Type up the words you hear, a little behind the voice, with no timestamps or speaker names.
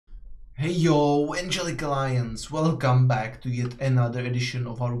Hey yo, Angelic Alliance, welcome back to yet another edition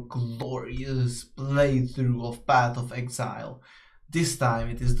of our glorious playthrough of Path of Exile. This time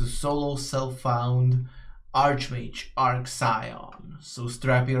it is the solo self-found Archmage Arc Scion. So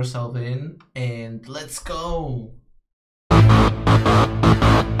strap yourself in and let's go!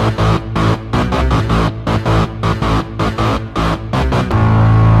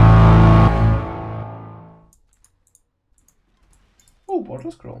 Oh,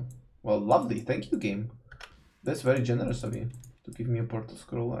 portal scroll. Well, lovely, thank you game. That's very generous of you to give me a portal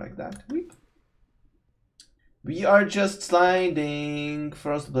scroll like that. We are just sliding,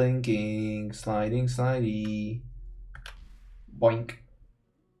 frost blinking, sliding, slidey. Boink.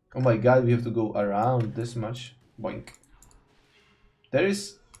 Oh my god, we have to go around this much. Boink. There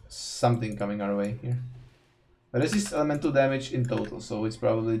is something coming our way here. Resist elemental damage in total, so it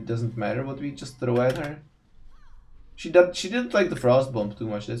probably doesn't matter what we just throw at her. She didn't like the frost bomb too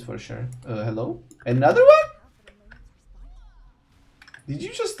much, that's for sure. Hello? Another one? Did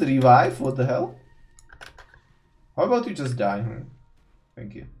you just revive? What the hell? How about you just die?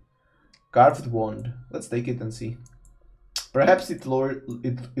 Thank you. Carved wand. Let's take it and see. Perhaps it rolled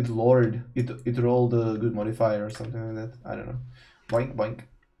a good modifier or something like that. I don't know. Boink boink.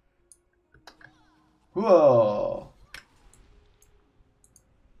 Whoa!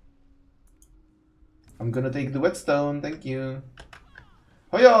 I'm gonna take the whetstone, thank you.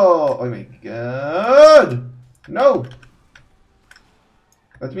 Hoyo! Oh my god! No!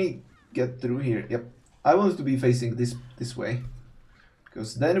 Let me get through here. Yep. I want to be facing this way.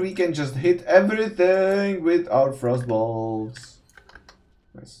 Because then we can just hit everything with our frost balls.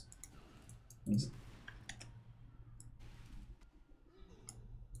 Nice.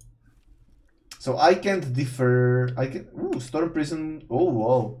 So I can't differ. I can. Ooh, Storm Prison. Oh,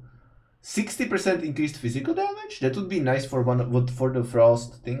 whoa. 60% increased physical damage? That would be nice for for the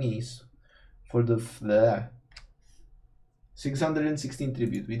frost thingies. For the 616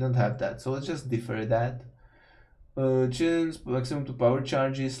 tribute. We don't have that. So let's just defer that. Chance, maximum to power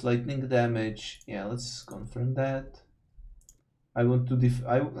charges, lightning damage. Yeah, let's confirm that. I want to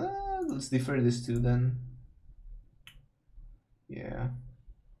let's defer this too then. Yeah.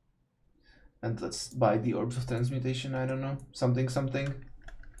 And let's buy the orbs of transmutation. I don't know, something.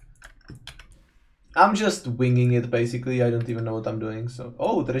 I'm just winging it basically. I don't even know what I'm doing. So,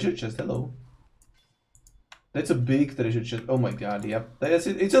 oh, treasure chest. Hello. That's a big treasure chest. Oh my god. Yep. That's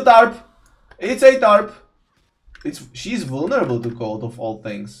it. It's a tarp. It's a tarp. She's vulnerable to cold of all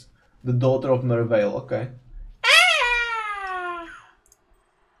things. The daughter of Merveil. Okay.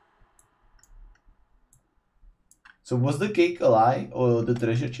 So was the cake a lie or the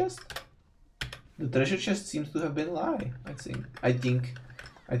treasure chest? The treasure chest seems to have been a lie.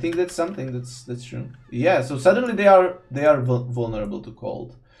 I think that's something that's true. Yeah. So suddenly they are vulnerable to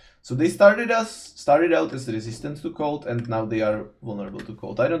cold. So they started out as resistant to cold, and now they are vulnerable to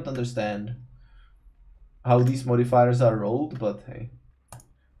cold. I don't understand how these modifiers are rolled, but hey,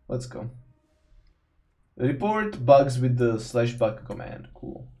 let's go. Report bugs with the /bug command.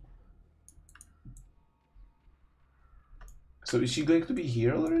 Cool. So is she going to be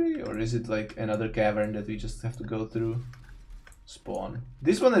here already, or is it like another cavern that we just have to go through? Spawn.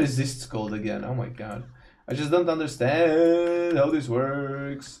 This one resists cold again. Oh my god. I just don't understand how this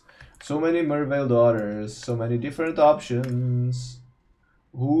works. So many Merveil daughters, so many different options.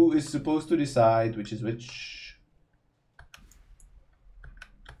 Who is supposed to decide which is which?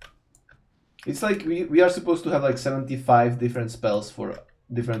 It's like we are supposed to have like 75 different spells for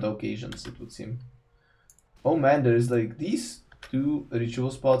different occasions, it would seem. Oh man, there's like these two ritual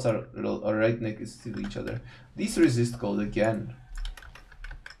spots are right next to each other. These resist cold again.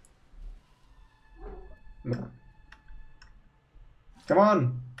 Come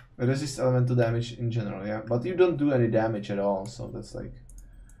on! Resist elemental damage in general, yeah. But you don't do any damage at all, so that's like...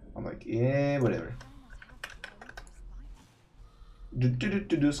 I'm like, yeah, whatever.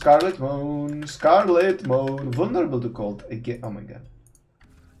 Scarlet Moon, vulnerable to cold again. Oh my god,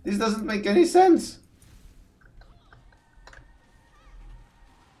 this doesn't make any sense.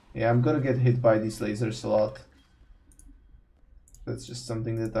 Yeah, I'm gonna get hit by these lasers a lot. That's just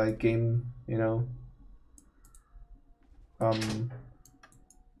something that I came, you know,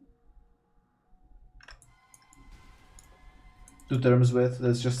 to terms with.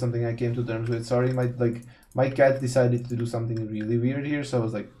 That's just something I came to terms with. Sorry, my cat decided to do something really weird here, so I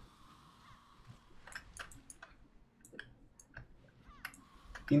was like,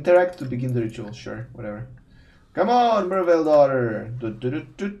 interact to begin the ritual. Sure, whatever. Come on, Merveil daughter.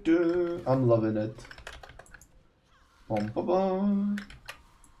 I'm loving it.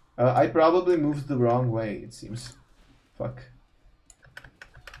 I probably moved the wrong way, it seems. Fuck.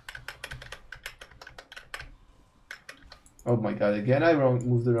 Oh my god, again I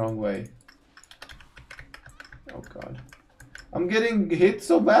moved the wrong way. Oh god. I'm getting hit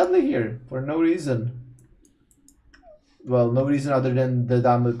so badly here for no reason. Well, no reason other than that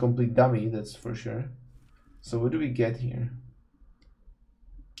I'm a complete dummy, that's for sure. So what do we get here?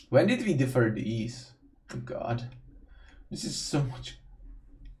 When did we defer these? Oh god. This is so much.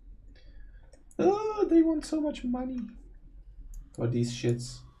 Oh, they want so much money for these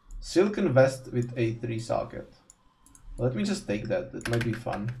shits. Silken vest with a 3 socket. Let me just take that. That might be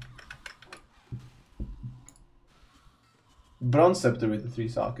fun. Bronze scepter with a 3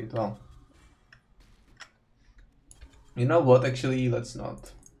 socket. Well, you know what? Actually, let's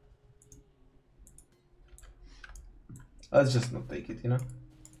not. Let's just not take it. You know.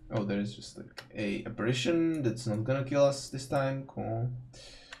 Oh, there is just like a apparition that's not gonna kill us this time. Cool.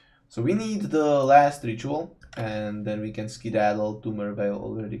 So we need the last ritual, and then we can skedaddle to Merveil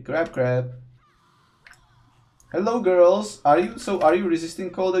already. Crab. Hello, girls. Are you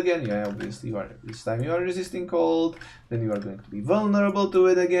resisting cold again? Yeah, obviously you are. This time you are resisting cold. Then you are going to be vulnerable to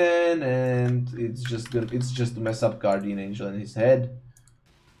it again, and it's just to mess up Guardian Angel in his head.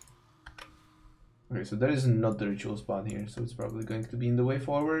 Okay, so there is not the ritual spot here, so it's probably going to be in the way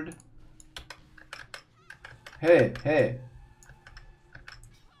forward. Hey.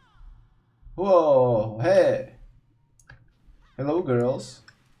 Whoa, hey. Hello, girls.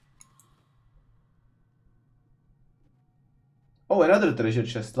 Oh, another treasure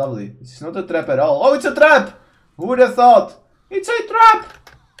chest, lovely. This is not a trap at all. Oh, it's a trap! Who would have thought? It's a trap!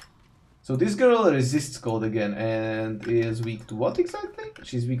 So this girl resists cold again and is weak to what exactly?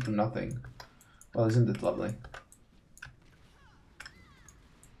 She's weak to nothing. Well, isn't it lovely?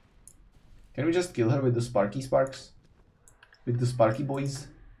 Can we just kill her with the Sparky Sparks? With the Sparky Boys?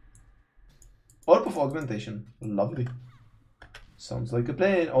 Orb of Augmentation. Lovely. Sounds like a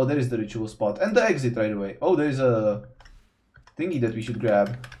plan. Oh, there is the ritual spot. And the exit right away. Oh, there is a thingy that we should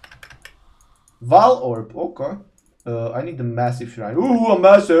grab. Val Orb. Okay. I need the massive shrine. Ooh, a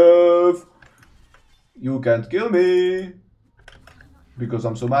massive! You can't kill me. Because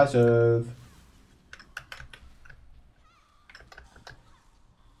I'm so massive.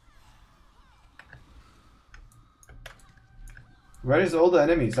 Where is all the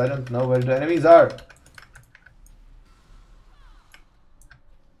enemies? I don't know where the enemies are.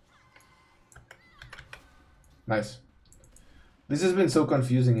 Nice. This has been so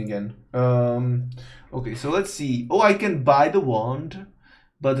confusing again. Okay, so let's see. Oh, I can buy the wand,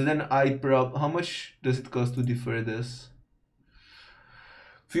 but then how much does it cost to defer this?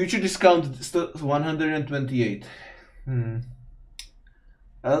 Future discount 128.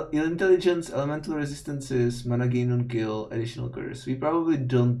 Intelligence, elemental resistances, mana gain on kill, additional curse. We probably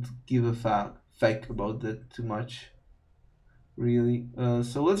don't give a fuck about that too much, really.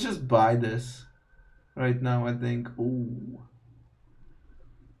 So let's just buy this right now, I think. Ooh.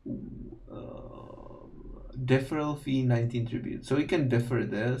 Deferral fee 19 tribute. So we can defer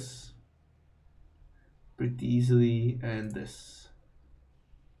this pretty easily, and this.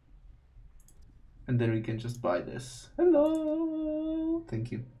 And then we can just buy this. Hello!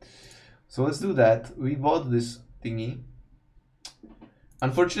 Thank you. So let's do that. We bought this thingy.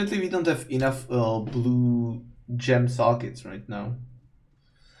 Unfortunately, we don't have enough blue gem sockets right now.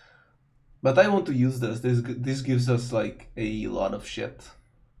 But I want to use this. This gives us like a lot of shit.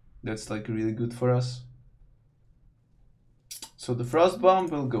 That's like really good for us. So the Frost Bomb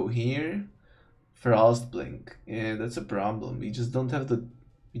will go here. Frost Blink. Yeah, that's a problem. We just don't have the...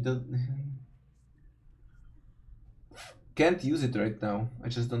 Can't use it right now. I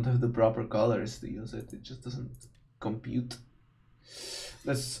just don't have the proper colors to use it. It just doesn't compute.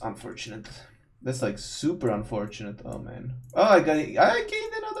 That's unfortunate. That's like super unfortunate. Oh man. Oh, I gained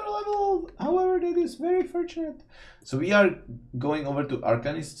another level. However, that is very fortunate. So we are going over to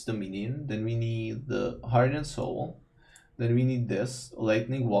Arcanist's Dominion. Then we need the Hardened Soul. Then we need this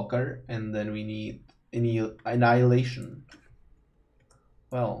Lightning Walker, and then we need Annihilation.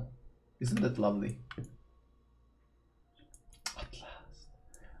 Well, isn't that lovely? At last,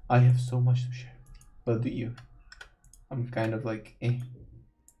 I have so much to share. But do you? I'm kind of like, eh.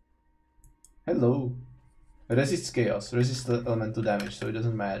 Hello. Resists chaos, resists elemental damage, so it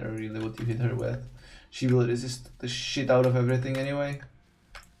doesn't matter really what you hit her with. She will resist the shit out of everything anyway.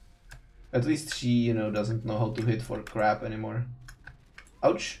 At least she, you know, doesn't know how to hit for crap anymore.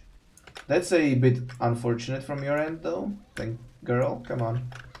 Ouch. That's a bit unfortunate from your end though. Girl, come on.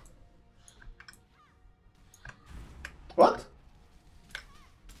 What?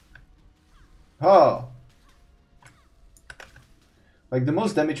 Oh. Like the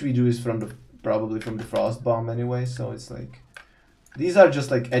most damage we do is probably from the Frost Bomb anyway, so it's like these are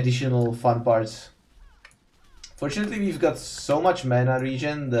just like additional fun parts Fortunately, we've got so much mana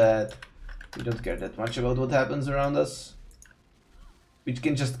regen that we don't care that much about what happens around us. We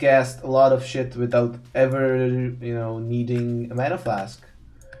can just cast a lot of shit without ever, you know, needing a mana flask.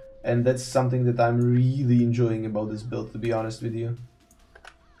 And that's something that I'm really enjoying about this build, to be honest with you.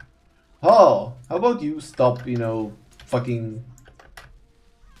 Oh, how about you stop, you know, fucking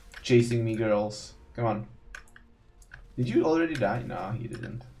chasing me, girls? Come on. Did you already die? No, he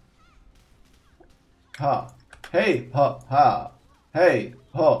didn't. Ha. Hey, ha, ha. Hey,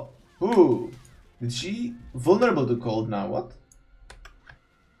 ha. Ooh. Is she vulnerable to cold now? What?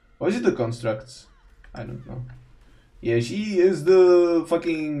 Or is it the constructs? I don't know. Yeah, she is the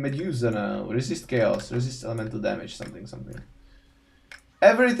fucking Medusa now. Resist chaos, resist elemental damage, something, something.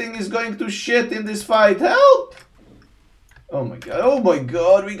 Everything is going to shit in this fight. Help! Oh my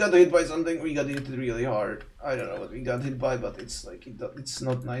god, we got hit by something. We got hit really hard. I don't know what we got hit by, but it's like, it's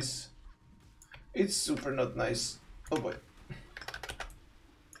not nice. It's super not nice. Oh boy.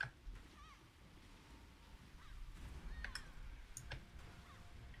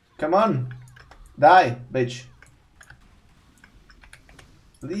 Come on. Die, bitch.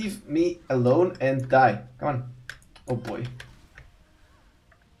 Leave me alone and die. Come on. Oh boy.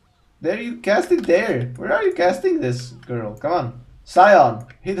 There, you cast it there. Where are you casting this, girl? Come on. Scion,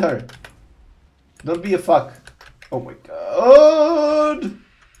 hit her. Don't be a fuck. Oh my god.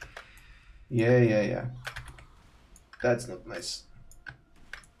 Yeah. That's not nice.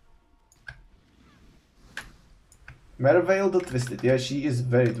 Merveil the Twisted. Yeah, she is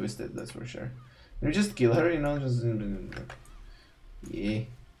very twisted, that's for sure. Can we just kill her, you know? Just... Yeah.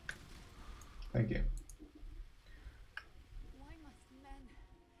 Thank you.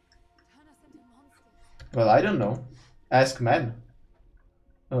 Well, I don't know. Ask men.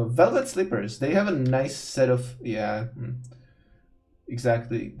 Velvet Slippers. They have a nice set of... Yeah.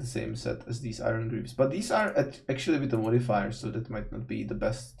 Exactly the same set as these Iron Greaves. But these are actually with the modifiers, so that might not be the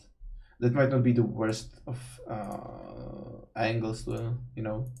best. That might not be the worst of angles to, you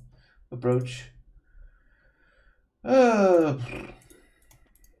know, approach.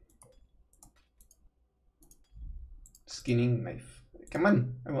 Skinning knife. Come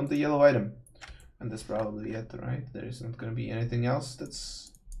on, I want the yellow item. And that's probably it, right? There is not going to be anything else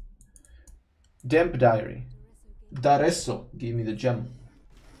that's... Damp Diary. Daresso gave me the gem.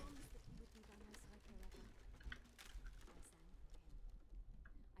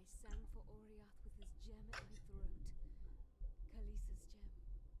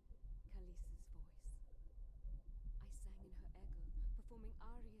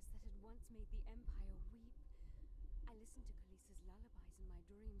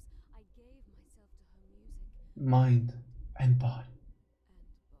 Mind and body.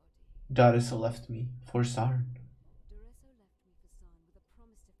 Daresso left me for Sarn.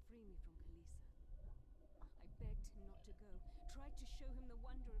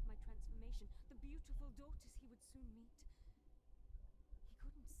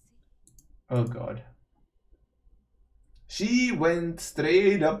 Oh god. She went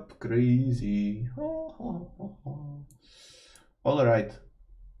straight up crazy. Alright.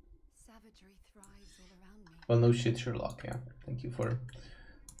 Well, no shit, Sherlock, yeah. Thank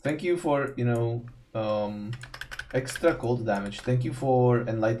you for, you know, extra cold damage. Thank you for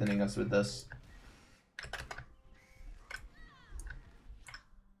enlightening us with this.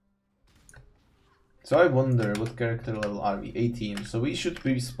 So I wonder, what character level are we? 18. So we should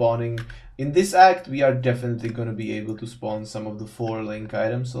be spawning... In this act, we are definitely going to be able to spawn some of the 4-link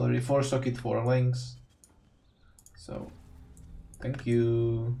items already. 4-socket 4 links. So, thank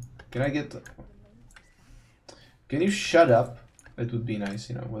you. Can I get... Can you shut up? That would be nice,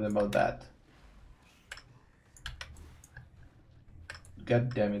 you know. What about that?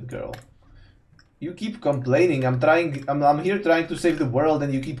 God damn it, girl. You keep complaining. I'm here trying to save the world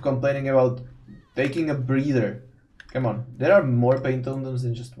and you keep complaining about taking a breather. Come on. There are more pain totems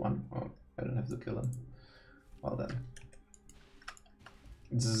than just one. Oh, I don't have to kill them. Well then.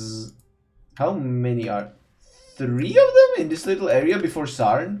 Zzz. How many are... 3 of them in this little area before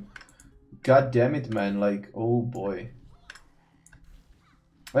Sarn? God damn it, man. Like, oh boy.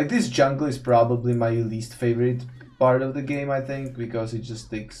 Like, this jungle is probably my least favorite part of the game, I think, because it just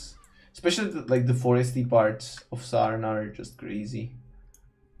takes... Especially, like, the foresty parts of Sarn are just crazy.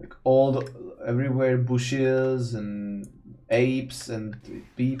 Like, everywhere bushes and apes and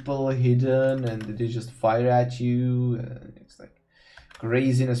people hidden, and they just fire at you. And it's like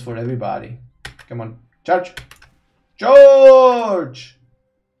craziness for everybody. Come on, charge! Charge!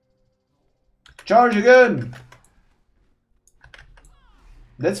 Charge again!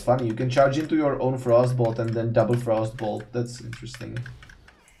 That's funny, you can charge into your own Frostbolt and then double Frostbolt. That's interesting.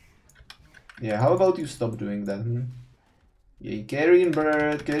 Yeah, how about you stop doing that? Yeah, carrion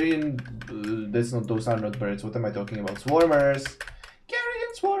bird, carrion. That's not. Those are not birds. What am I talking about? Swarmers.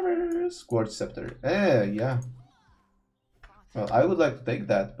 Carrion swarmers. Quartz scepter. Yeah. Well, I would like to take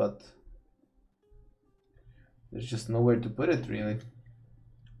that, but there's just nowhere to put it, really.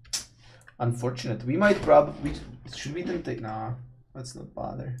 Unfortunate. We might probably. Should we then take? Nah, let's not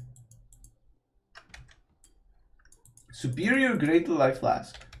bother. Superior Great Life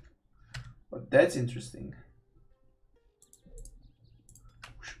Flask. But that's interesting.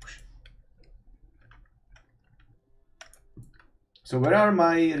 So where are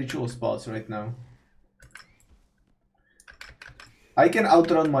my ritual spots right now? I can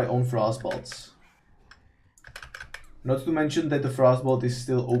outrun my own frostbolts. Not to mention that the frostbolt is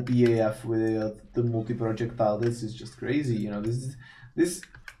still OPAF with the multi-projectile. This is just crazy, you know. This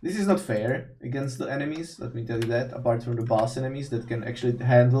is not fair against the enemies. Let me tell you that. Apart from the boss enemies that can actually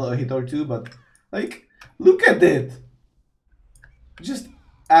handle a hit or two, but like, look at it. Just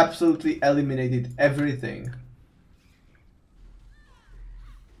absolutely eliminated everything.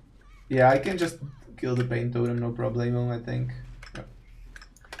 Yeah, I can just kill the pain totem, no problemo, I think. Yep.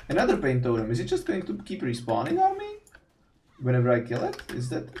 Another pain totem. Is it just going to keep respawning on me whenever I kill it? Is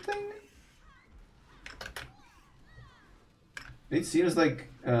that the thing? It seems like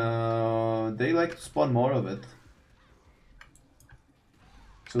they like to spawn more of it.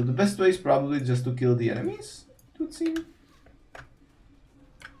 So the best way is probably just to kill the enemies, it would seem.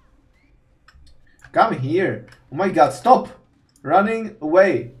 Come here! Oh my god, stop! Running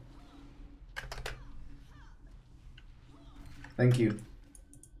away! Thank you.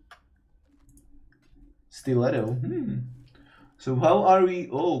 Stiletto. So how are we?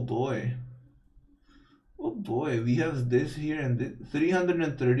 Oh boy. Oh boy, we have this here and this.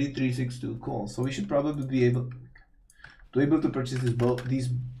 330, 362. Cool. So we should probably be able to purchase these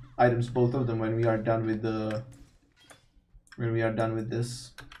items, both of them, when we are done with the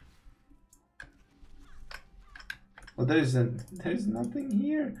this. Well, there's nothing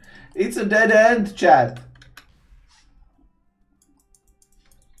here. It's a dead end, chat.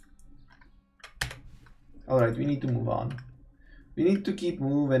 Alright, we need to move on. We need to keep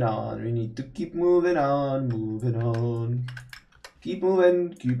moving on. We need to keep moving on. Moving on. Keep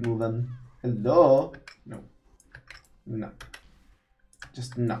moving. Keep moving. Hello? No. No.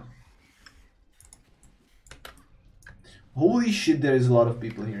 Just no. Holy shit, there is a lot of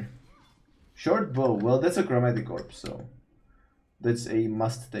people here. Short bow. Well, that's a chromatic orb, so that's a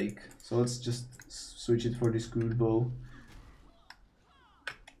must take. So let's just switch it for this crude bow.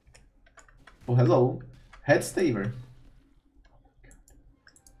 Oh, hello. Head staver.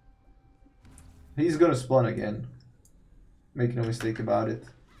 He's gonna spawn again. Make no mistake about it.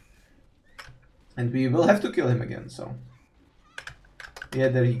 And we will have to kill him again, so. Yeah,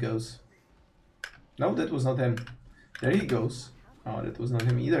 there he goes. No, that was not him. There he goes. Oh, that was not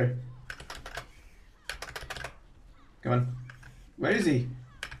him either. Come on. Where is he?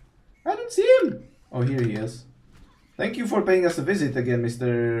 I don't see him. Oh, here he is. Thank you for paying us a visit again,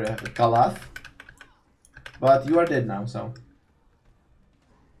 Mr. Kalath. But you are dead now, so.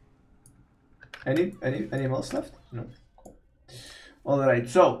 Any else left? No. Cool. Alright,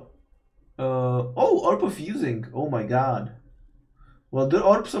 so. Oh, Orb of Fusing. Oh my god. Well, the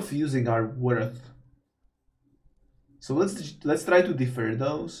Orbs of Fusing are worth. So let's try to defer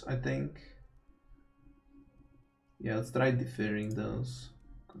those, I think. Yeah, let's try deferring those.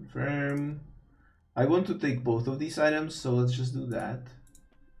 Confirm. I want to take both of these items, so let's just do that.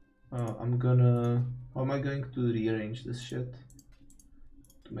 How am I going to rearrange this shit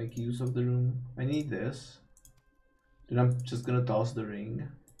to make use of the room? I need this. Then I'm just gonna toss the ring.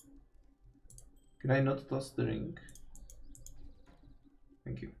 Can I not toss the ring?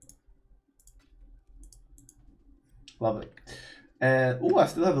 Thank you. Love it. Oh, I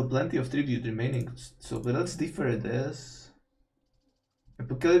still have plenty of tribute remaining. So, but let's defer this.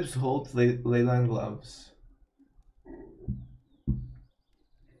 Apocalypse Hold, Leyline Gloves.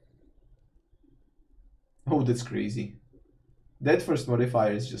 Oh, that's crazy. That first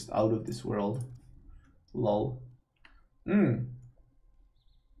modifier is just out of this world. Lol.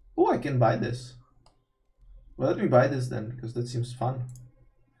 Oh, I can buy this. Well, let me buy this then, because that seems fun.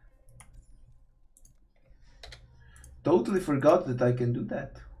 Totally forgot that I can do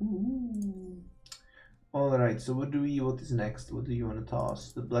that. Alright, so what is next? What do you want to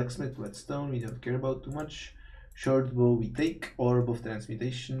toss? The blacksmith whetstone we don't care about too much. Short bow we take. Orb of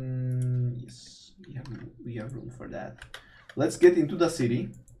transmutation. Yes, we have room for that. Let's get into the city.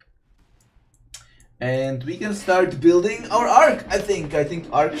 And we can start building our arc, I think. I think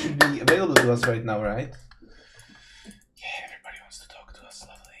arc should be available to us right now, right? Yeah, everybody wants to talk to us,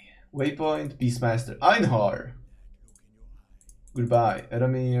 lovely. Waypoint, Beastmaster, Einhar. Goodbye,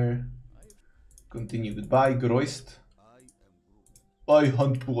 Eramir. Continue, goodbye, Groist. I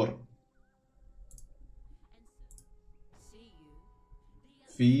hunt poor.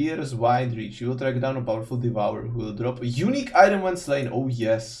 Fierce Wide Reach. You will track down a powerful devourer who will drop a unique item when slain. Oh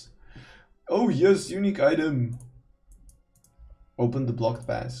yes. Oh yes, unique item. Open the blocked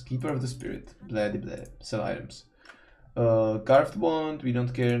pass. Keeper of the Spirit. Blah blah. Sell items. Carved Wand. We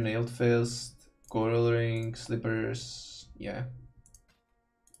don't care. Nailed Fist. Coral Ring. Slippers. Yeah.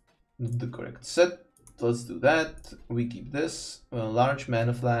 Not the correct set. Let's do that. We keep this. A large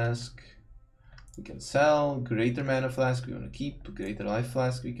mana flask. We can sell. Greater mana flask we want to keep. Greater life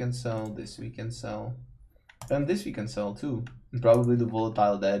flask we can sell. This we can sell. And this we can sell too. And probably the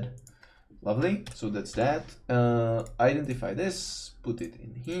volatile dead. Lovely. So that's that. Identify this. Put it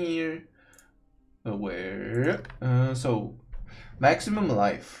in here. Where? So maximum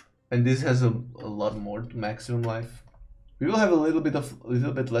life. And this has a lot more to maximum life. We will have a little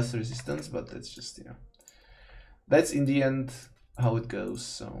bit less resistance, but that's just, you know. That's in the end how it goes.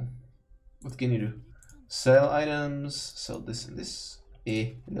 So what can you do? Sell items, sell this and this.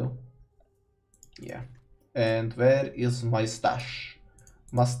 No. Yeah. And where is my stash?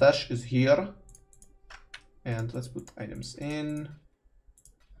 My stash is here. And let's put items in.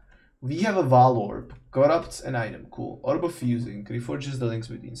 We have a Val Orb. Corrupts an item. Cool. Orb of Fusing. Reforges the links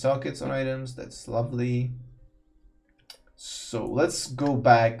between sockets on items. That's lovely. So let's go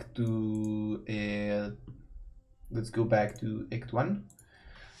back to Act 1.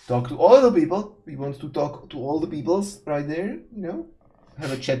 Talk to all the people. We want to talk to all the peoples right there, you know.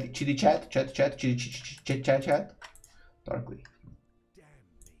 Have a chitty chat. Darkly.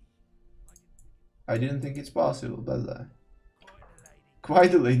 I didn't think it's possible, but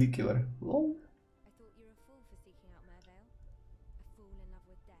quite a lady killer. Lol. I thought you were a fool for seeking out Mervale. A fool in love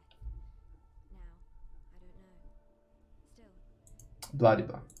with death. Now, I don't know. Still. Bloody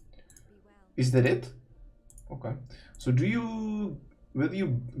blah. Is that it? Okay. So will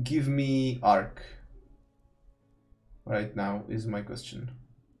you give me Arc? Right now is my question.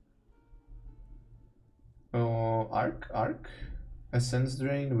 Arc? Essence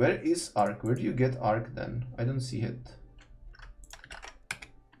Drain. Where is Arc? Where do you get Arc then? I don't see it.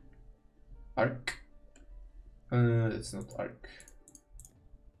 Arc? It's not Arc.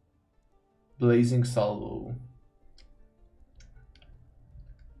 Blazing Salvo.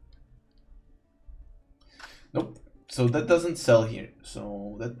 Nope. So that doesn't sell here.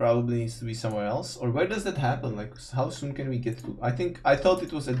 So that probably needs to be somewhere else. Or where does that happen? Like, how soon can we get to? I thought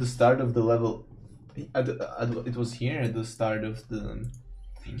it was at the start of the level. It was here at the start of the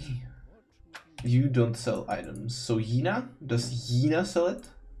thingy. You don't sell items. So Yina? Does Yina sell it?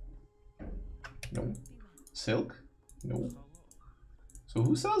 No. Silk? No. So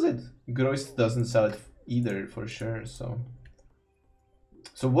who sells it? Groist doesn't sell it either for sure. So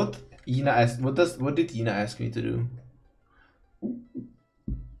what Yina asked? What did Yina ask me to do?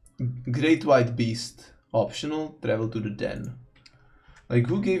 Great White Beast. Optional. Travel to the den. Like,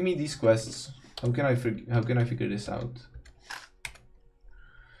 who gave me these quests? How can I figure this out?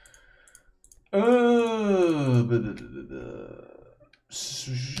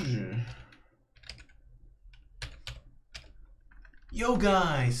 Yo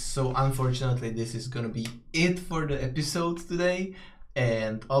guys, so unfortunately this is gonna be it for the episode today,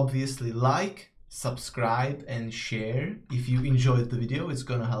 and obviously like, subscribe and share if you enjoyed the video. It's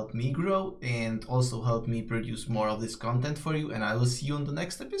gonna help me grow and also help me produce more of this content for you, and I will see you on the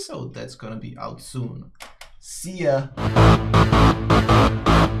next episode that's gonna be out soon. See ya!